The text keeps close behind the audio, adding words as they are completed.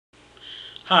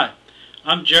Hi,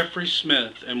 I'm Jeffrey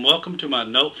Smith and welcome to my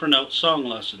Note for Note song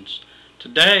lessons.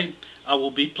 Today I will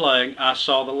be playing I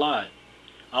Saw the Light.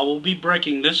 I will be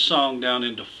breaking this song down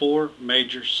into 4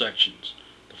 major sections.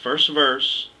 The first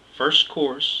verse, first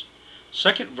chorus,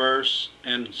 second verse,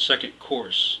 and second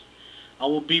chorus. I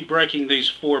will be breaking these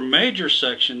 4 major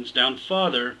sections down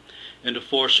further into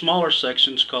 4 smaller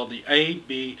sections called the A,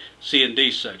 B, C, and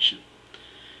D section.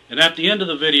 And at the end of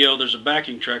the video there's a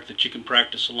backing track that you can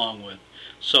practice along with.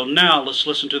 So now let's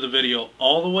listen to the video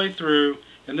all the way through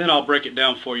and then I'll break it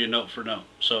down for you note for note.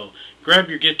 So grab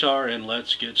your guitar and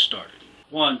let's get started.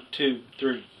 1, 2,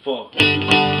 3, 4.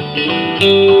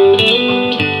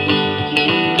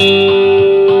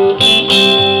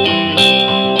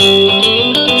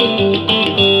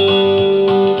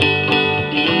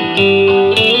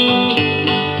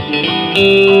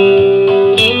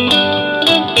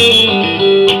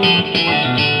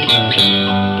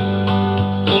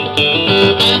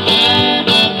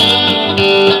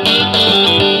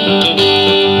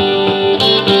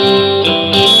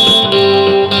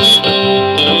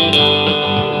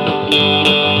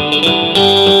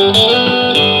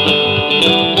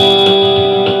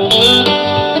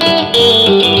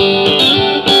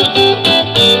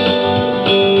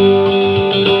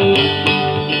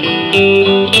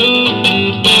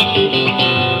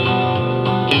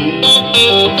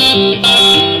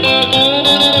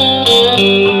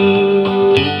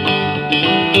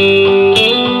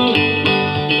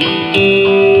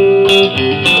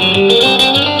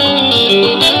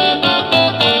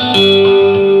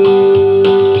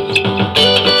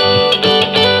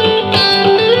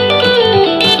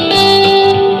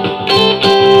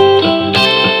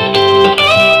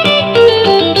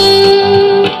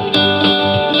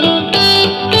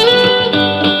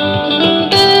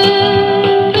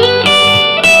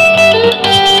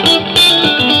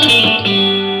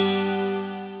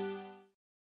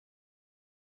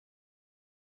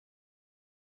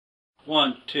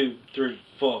 One, two, three,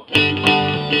 4.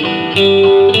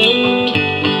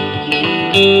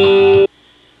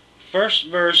 First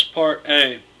verse, part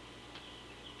A.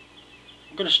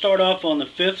 We're going to start off on the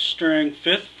 5th string,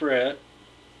 5th fret.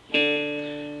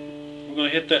 We're going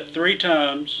to hit that 3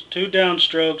 times, 2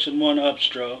 downstrokes and 1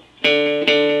 upstroke.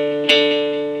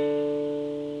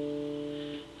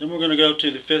 Then we're going to go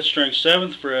to the 5th string,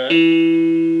 7th fret,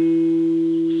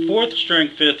 4th string,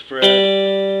 5th fret,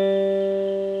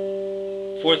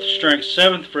 4th string,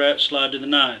 7th fret, slide to the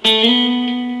 9th.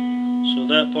 So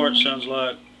that part sounds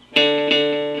like.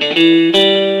 Okay.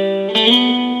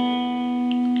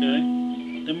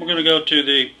 Then we're going to go to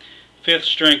the 5th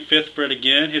string, 5th fret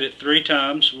again, hit it 3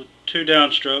 times with 2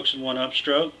 downstrokes and 1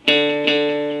 upstroke.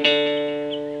 Then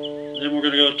we're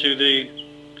going to go to the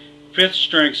 5th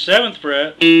string, 7th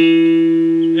fret,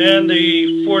 and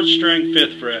the 4th string,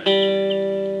 5th fret.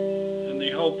 And the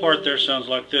whole part there sounds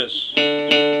like this.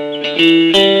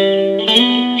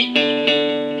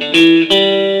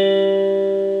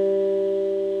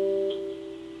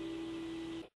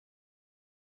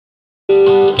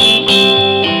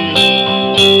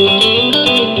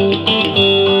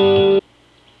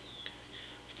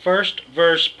 First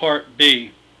verse, part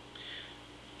B.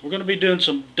 We're going to be doing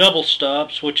some double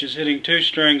stops, which is hitting 2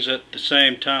 strings at the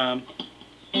same time.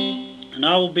 And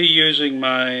I will be using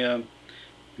my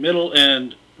middle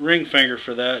and ring finger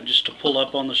for that, just to pull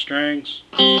up on the strings.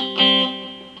 Okay.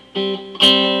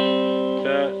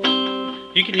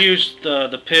 You can use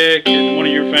the pick and one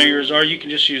of your fingers, or you can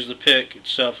just use the pick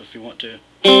itself if you want to.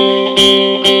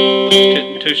 Just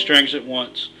hitting 2 strings at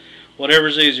once.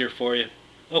 Whatever's easier for you.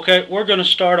 Okay, we're going to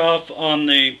start off on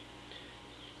the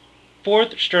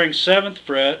 4th string, 7th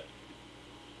fret,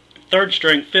 3rd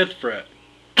string, 5th fret.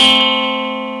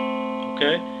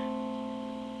 Okay?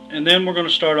 And then we're going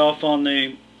to start off on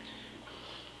the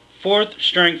 4th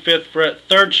string, 5th fret,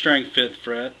 3rd string, 5th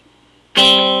fret.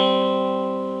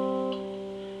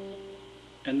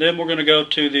 And then we're going to go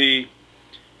to the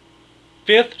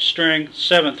 5th string,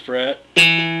 7th fret,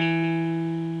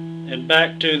 and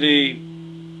back to the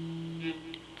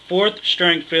 4th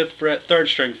string, 5th fret, 3rd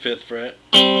string, 5th fret,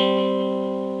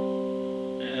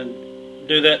 and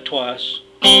do that twice.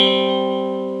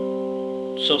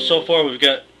 So far we've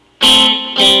got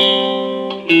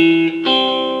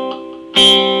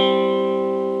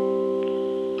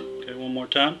okay, one more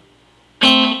time.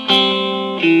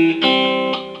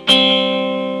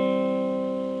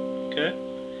 Okay.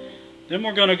 Then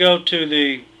we're going to go to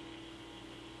the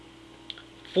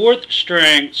 4th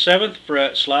string, 7th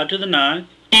fret, slide to the 9th.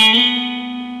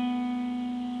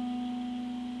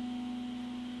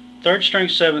 3rd string,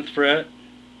 7th fret,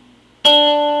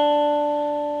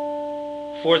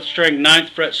 4th string 9th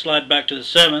fret, slide back to the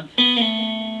 7th.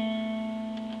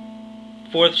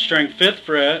 4th string 5th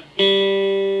fret.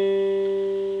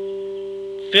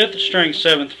 5th string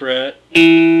 7th fret.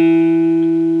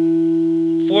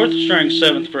 4th string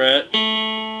 7th fret.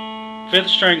 5th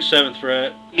string 7th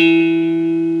fret.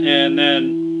 And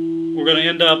then we're going to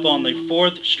end up on the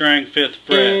 4th string 5th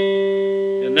fret.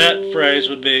 And that phrase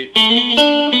would be,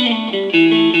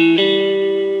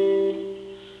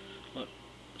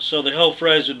 so the whole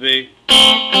phrase would be,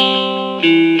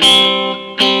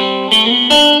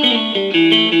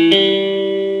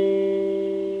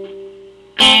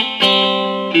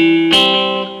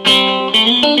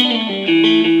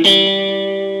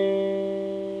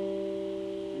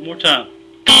 one more time.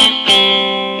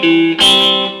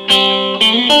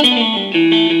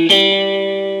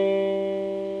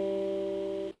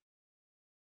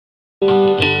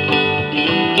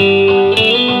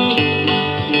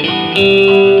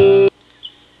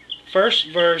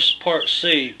 First verse, part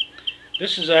C.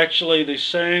 This is actually the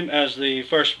same as the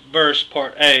first verse,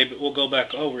 part A, but we'll go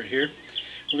back over it here.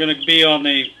 We're going to be on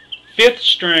the 5th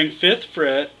string, 5th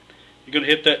fret. You're going to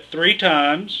hit that 3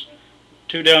 times,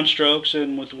 2 downstrokes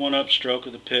and with 1 upstroke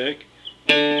of the pick.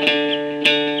 And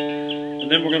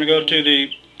then we're going to go to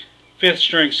the 5th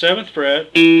string, 7th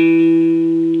fret. Then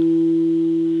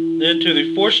to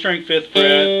the 4th string, 5th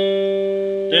fret.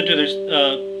 Then to the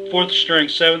 4th string,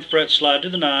 7th fret, slide to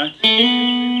the 9th.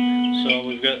 So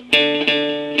we've got,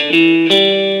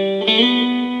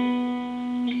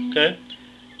 okay.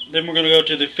 Then we're going to go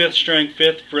to the 5th string,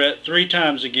 5th fret 3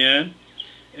 times again,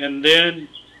 and then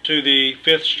to the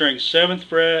 5th string, 7th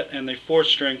fret and the 4th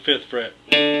string, 5th fret.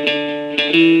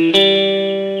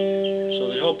 So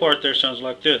the whole part there sounds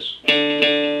like this.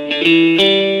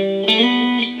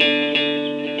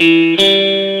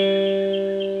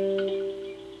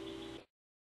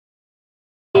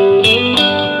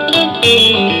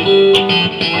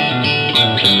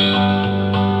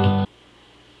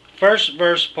 First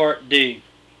verse, part D.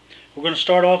 We're going to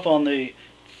start off on the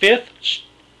 4th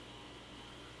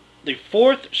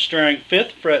string,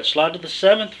 5th fret, slide to the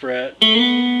 7th fret,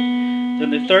 then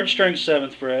the 3rd string,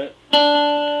 7th fret,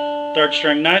 3rd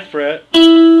string, 9th fret,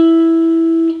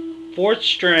 4th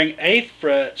string, 8th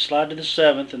fret, slide to the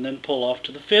 7th, and then pull off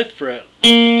to the 5th fret.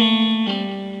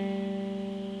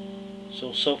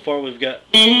 So far we've got,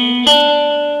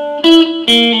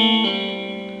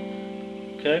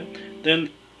 okay, then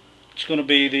it's going to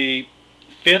be the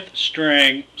 5th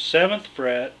string, 7th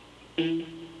fret, then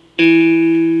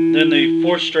the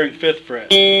 4th string, 5th fret.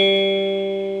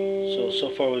 So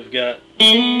far we've got,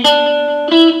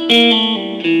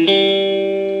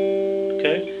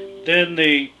 okay, then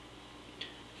the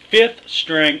 5th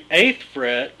string, 8th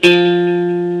fret,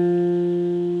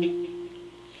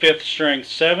 5th string,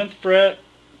 7th fret,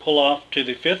 pull off to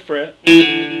the 5th fret, and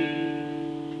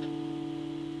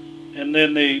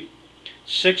then the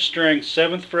 6th string,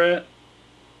 7th fret,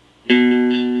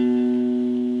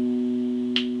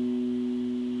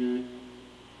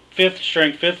 5th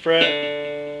string, 5th fret,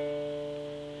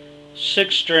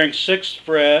 6th string, 6th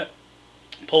fret,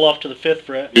 pull off to the 5th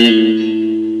fret,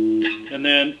 and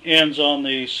then ends on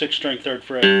the 6th string, 3rd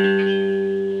fret.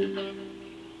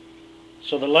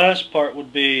 So the last part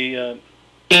would be, and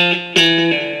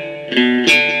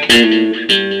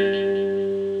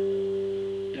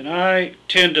I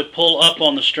tend to pull up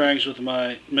on the strings with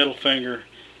my middle finger,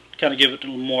 kind of give it a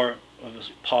little more of a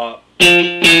pop. But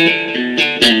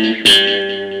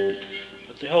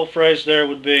the whole phrase there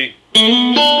would be,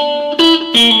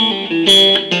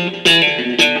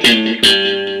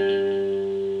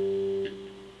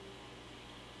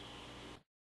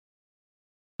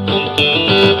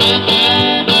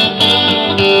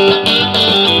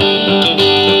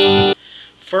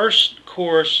 first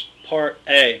chorus, part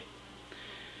A.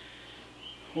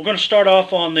 We're going to start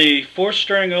off on the 4th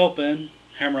string open,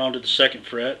 hammer onto the 2nd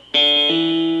fret.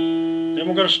 Then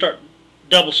we're going to start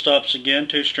double stops again,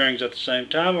 2 strings at the same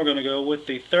time. We're going to go with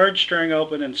the 3rd string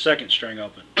open and 2nd string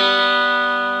open.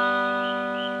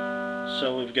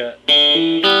 So we've got,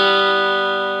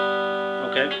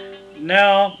 okay.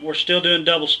 Now we're still doing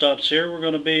double stops here. We're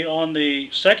going to be on the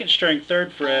 2nd string,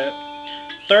 3rd fret,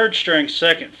 3rd string,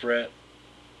 2nd fret.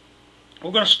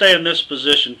 We're going to stay in this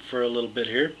position for a little bit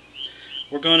here.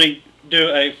 We're going to do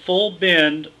a full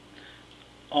bend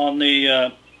on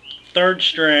the 3rd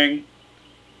string,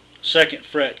 2nd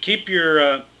fret. Keep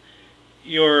your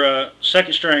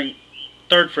 2nd string,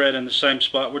 3rd fret in the same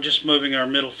spot. We're just moving our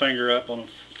middle finger up on a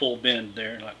full bend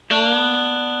there, like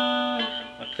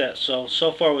that. So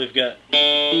far we've got,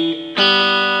 and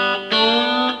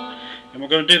we're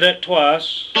going to do that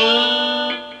twice.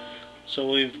 So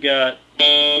we've got,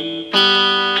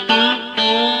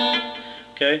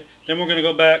 Okay, then we're going to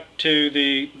go back to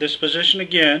this position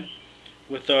again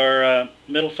with our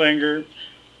middle finger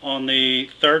on the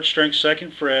 3rd string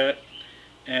 2nd fret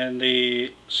and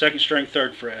the 2nd string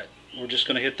 3rd fret. We're just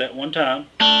going to hit that one time.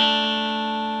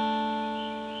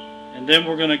 And then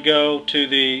we're going to go to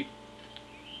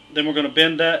then we're going to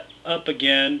bend that up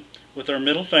again with our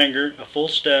middle finger, a full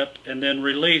step, and then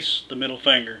release the middle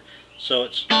finger. So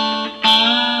it's like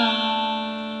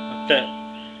that.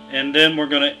 And then we're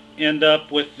going to end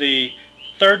up with the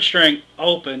 3rd string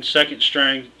open, 2nd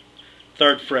string,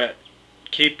 3rd fret.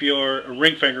 Keep your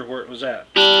ring finger where it was at.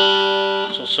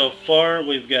 So far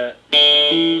we've got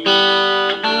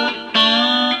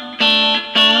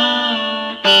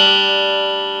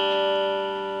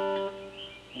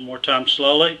one more time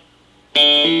slowly.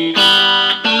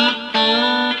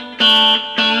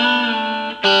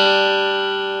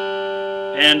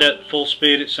 And at full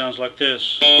speed it sounds like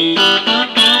this.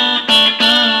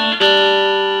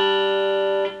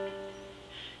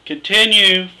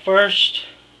 Continue 1st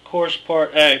chorus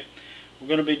part A. We're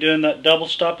going to be doing that double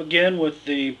stop again with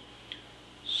the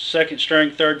 2nd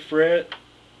string 3rd fret,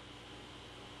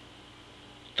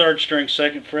 3rd string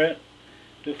 2nd fret.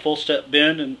 Do a full step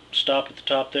bend and stop at the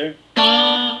top there.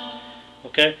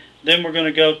 Okay, then we're going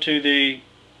to go to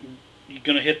you're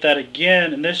going to hit that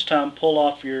again, and this time pull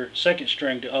off your 2nd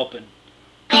string to open.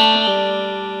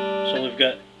 So we've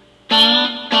got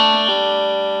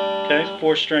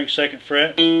 4th string 2nd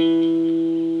fret,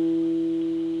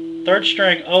 3rd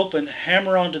string open,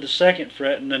 hammer onto the 2nd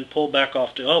fret, and then pull back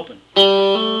off to open.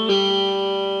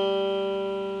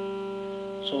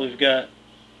 So we've got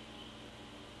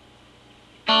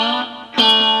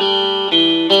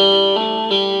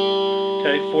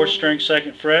 4th string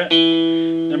 2nd fret.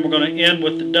 Then we're going to end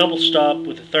with the double stop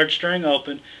with the 3rd string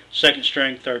open, 2nd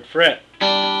string 3rd fret.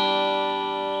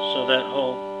 So that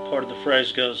whole part of the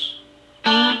phrase goes.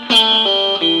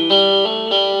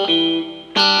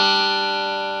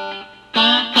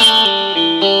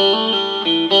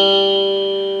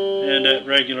 And at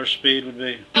regular speed would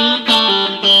be.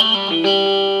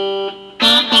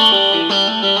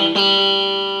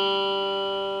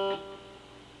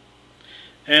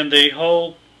 And the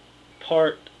whole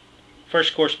part,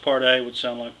 1st chorus part A would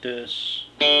sound like this.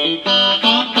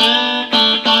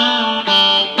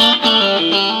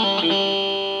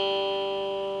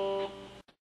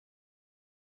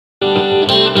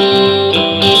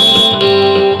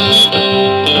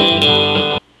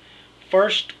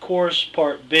 First chorus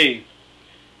part B.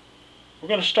 We're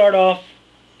going to start off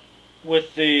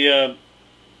with the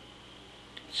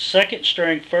 2nd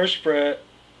string 1st fret,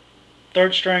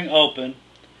 3rd string open.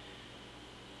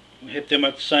 Hit them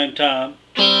at the same time.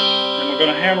 And we're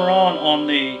going to hammer on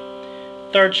the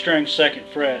 3rd string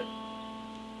 2nd fret.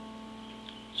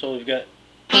 So we've got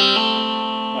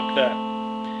like that.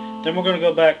 Then we're going to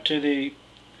go back to the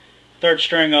 3rd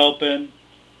string open,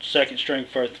 2nd string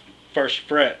 1st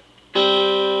fret.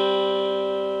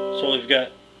 So we've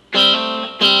got.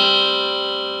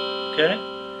 Okay.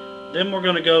 Then we're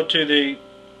going to go to the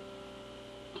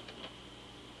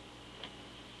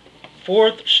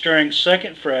 4th string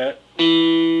 2nd fret,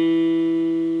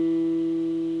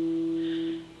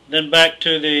 then back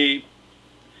to the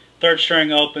 3rd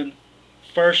string open,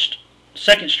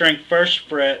 2nd string 1st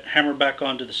fret, hammer back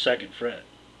onto the 2nd fret,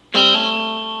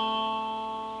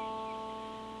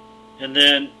 and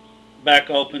then back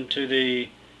open to the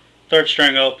 3rd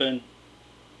string open,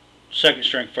 2nd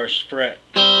string 1st fret.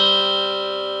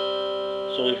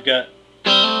 So we've got.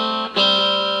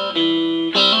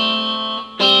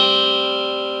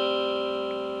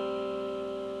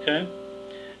 Okay,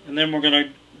 and then we're going to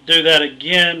do that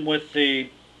again with the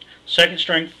 2nd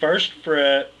string 1st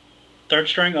fret, 3rd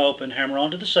string open, hammer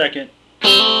onto the 2nd,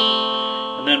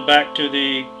 and then back to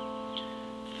the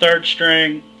 3rd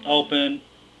string open,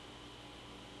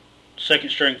 2nd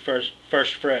string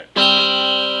 1st fret,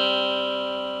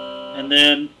 and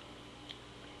then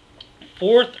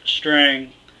 4th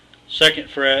string 2nd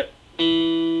fret,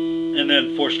 and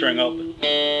then 4th string open.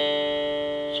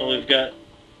 So we've got.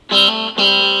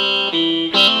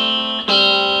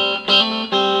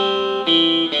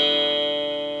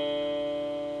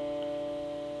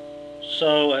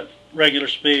 So at regular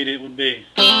speed it would be.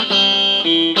 We're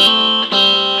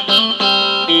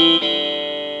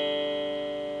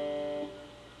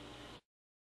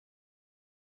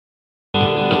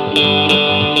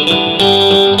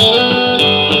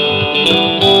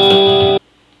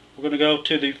going to go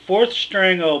to the 4th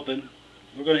string open.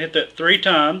 We're going to hit that 3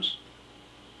 times.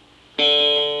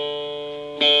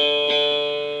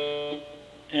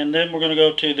 And then we're going to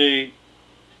go to the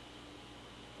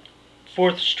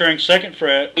 4th string, 2nd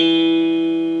fret,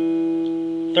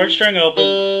 3rd string open,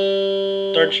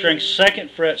 3rd string, 2nd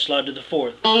fret, slide to the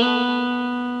 4th.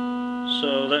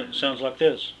 So that sounds like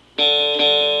this.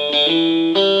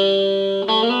 Then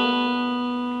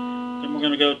we're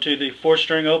going to go to the 4th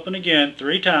string open again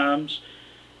 3 times.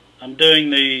 I'm doing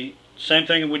the same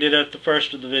thing we did at the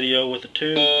first of the video with the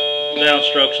 2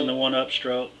 downstrokes and the 1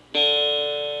 upstroke.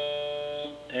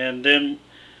 And then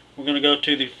we're going to go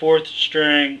to the 4th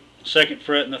string, 2nd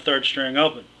fret, and the 3rd string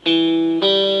open.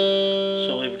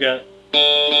 So we've got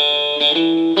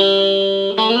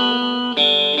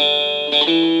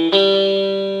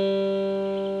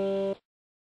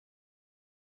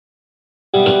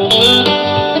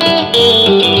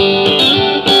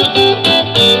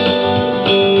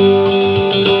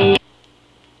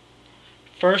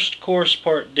first course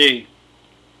part D.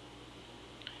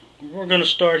 We're going to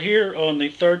start here on the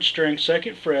 3rd string,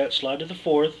 2nd fret, slide to the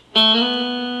 4th,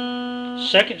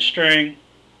 2nd string,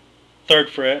 3rd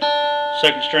fret,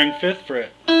 2nd string, 5th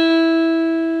fret.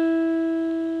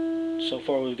 So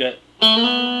far we've got,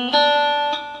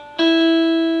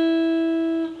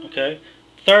 okay,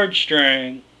 3rd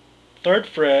string, 3rd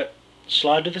fret,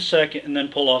 slide to the 2nd, and then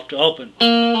pull off to open.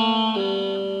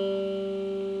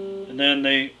 And then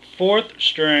the 4th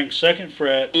string, 2nd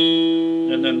fret,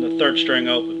 and then the 3rd string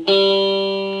open. So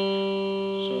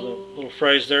the little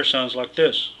phrase there sounds like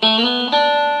this.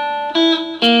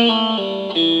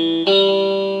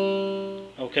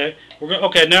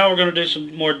 Okay, now we're going to do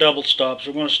some more double stops.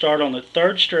 We're going to start on the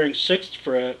 3rd string, 6th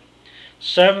fret,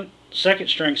 2nd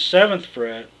string, 7th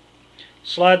fret,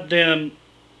 slide them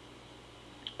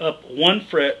up 1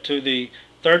 fret to the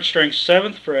 3rd string,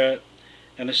 7th fret,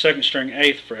 and the 2nd string,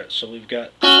 8th fret. So we've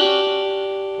got,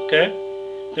 okay,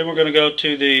 then we're going to go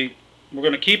to the, we're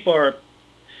going to keep our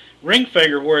ring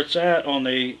finger where it's at on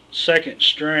the 2nd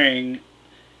string,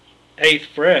 8th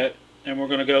fret, and we're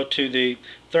going to go to the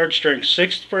 3rd string,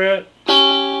 6th fret,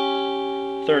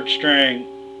 3rd string,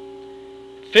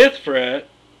 5th fret,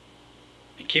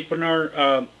 and keeping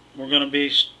our,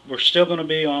 we're still going to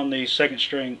be on the 2nd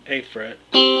string, 8th fret.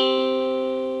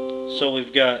 So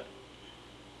we've got,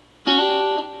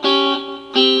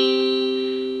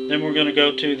 then we're going to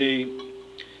go to the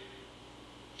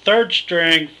 3rd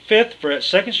string, 5th fret,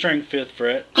 2nd string, 5th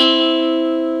fret,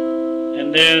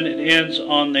 and then it ends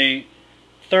on the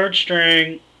 3rd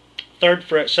string, 3rd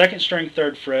fret, 2nd string,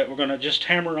 3rd fret. We're going to just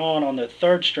hammer on the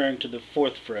 3rd string to the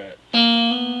 4th fret.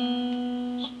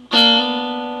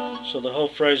 So the whole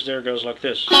phrase there goes like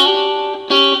this.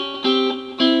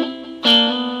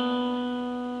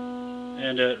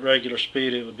 And at regular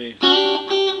speed it would be.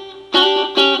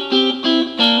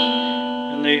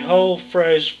 And the whole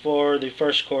phrase for the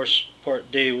first course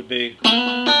part D would be.